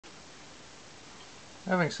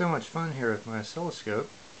Having so much fun here with my oscilloscope,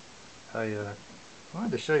 I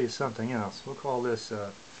wanted to show you something else. We'll call this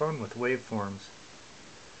fun with waveforms.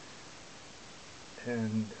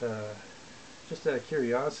 And just out of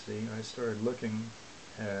curiosity, I started looking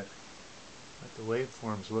at what the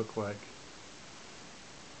waveforms look like.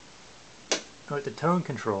 What the tone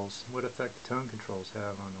controls, what effect the tone controls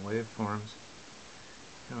have on the waveforms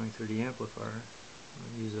going through the amplifier.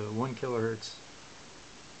 I'll use a 1 kilohertz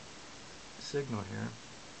signal here.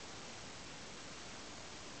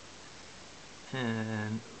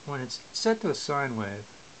 And when it's set to a sine wave,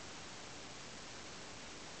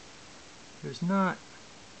 there's not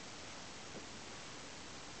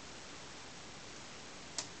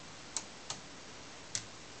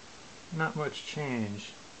much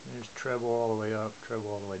change. There's treble all the way up, treble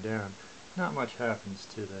all the way down. Not much happens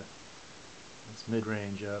to it's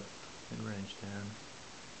mid-range up, mid-range down,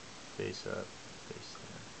 bass up, bass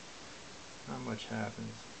down. Not much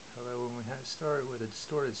happens. Although when we started with a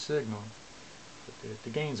distorted signal, the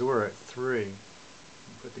gains were at 3. We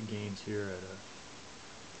put the gains here at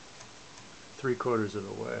 3/4 of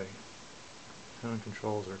the way. Tone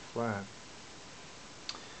controls are flat.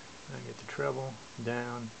 I get the treble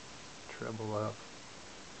down, treble up,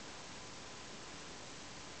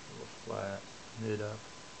 a little flat, mid up,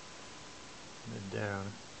 mid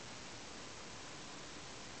down,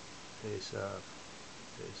 bass up,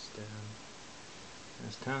 bass down. And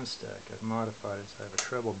this tone stack, I've modified it so I have a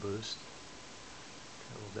treble boost,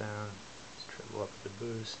 treble down, treble up with the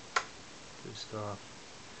boost, boost off.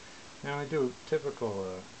 Now I do a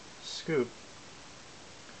typical scoop,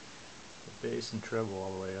 the bass and treble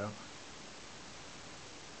all the way up.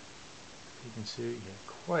 You can see you get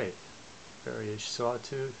quite variation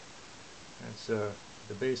sawtooth. That's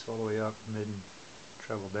the bass all the way up, mid and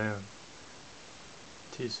treble down,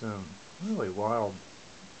 to some really wild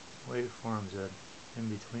waveforms that in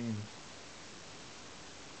between.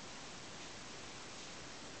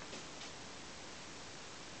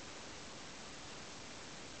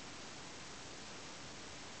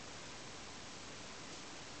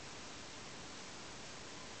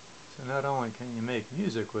 So not only can you make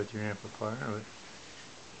music with your amplifier, but you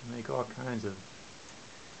can make all kinds of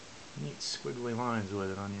neat squiggly lines with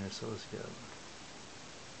it on your oscilloscope.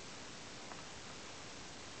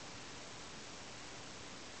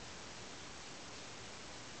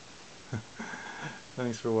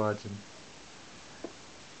 Thanks for watching.